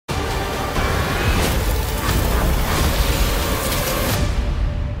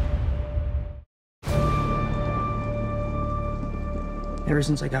Ever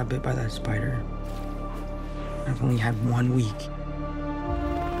since I got bit by that spider, I've only had 1 week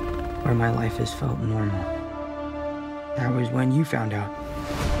where my life has felt normal. That was when you found out.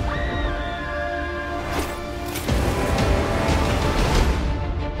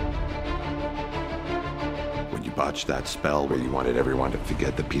 When you botched that spell where you wanted everyone to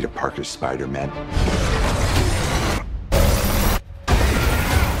forget the Peter Parker Spider-Man,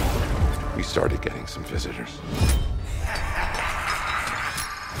 we started getting some visitors.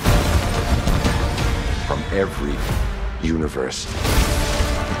 From every universe.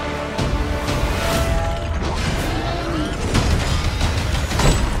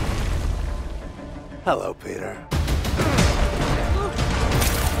 Hello, Peter.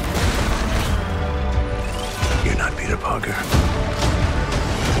 You're not Peter Parker.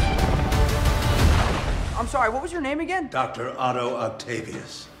 I'm sorry, what was your name again? Dr. Otto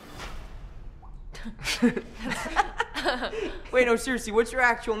Octavius. Wait, no, seriously, what's your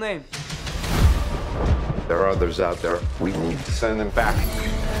actual name? There are others out there. We need to send them back.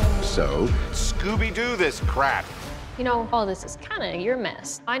 So, Scooby-Doo this crap. You know, all this is kind of your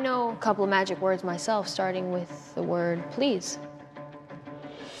mess. I know a couple of magic words myself, starting with the word please.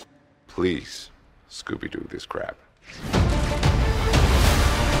 Please, Scooby-Doo this crap.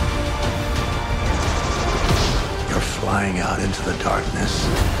 You're flying out into the darkness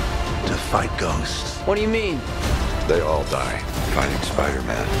to fight ghosts. What do you mean? They all die fighting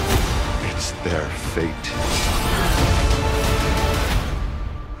Spider-Man. It's their fate.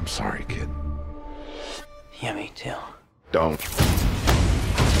 I'm sorry, kid. Yeah, me too. Don't.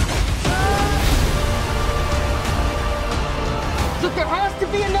 Look, there has to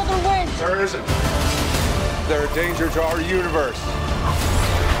be another way! There isn't. They're a danger to our universe.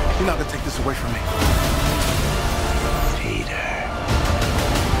 You're not gonna take this away from me. Peter,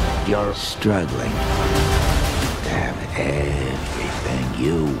 you're struggling to have everything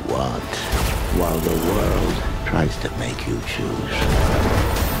you want while the world tries to make you choose.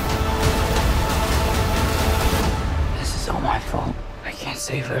 This is all my fault. I can't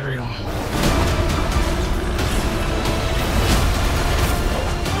save everyone.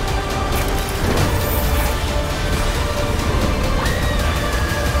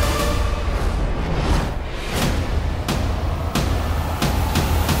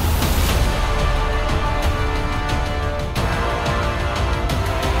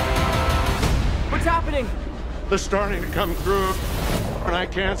 What's happening? They're starting to come through, and I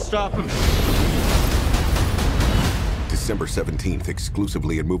can't stop them. December 17th,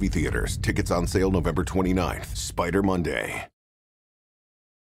 exclusively in movie theaters. Tickets on sale November 29th. Spider Monday.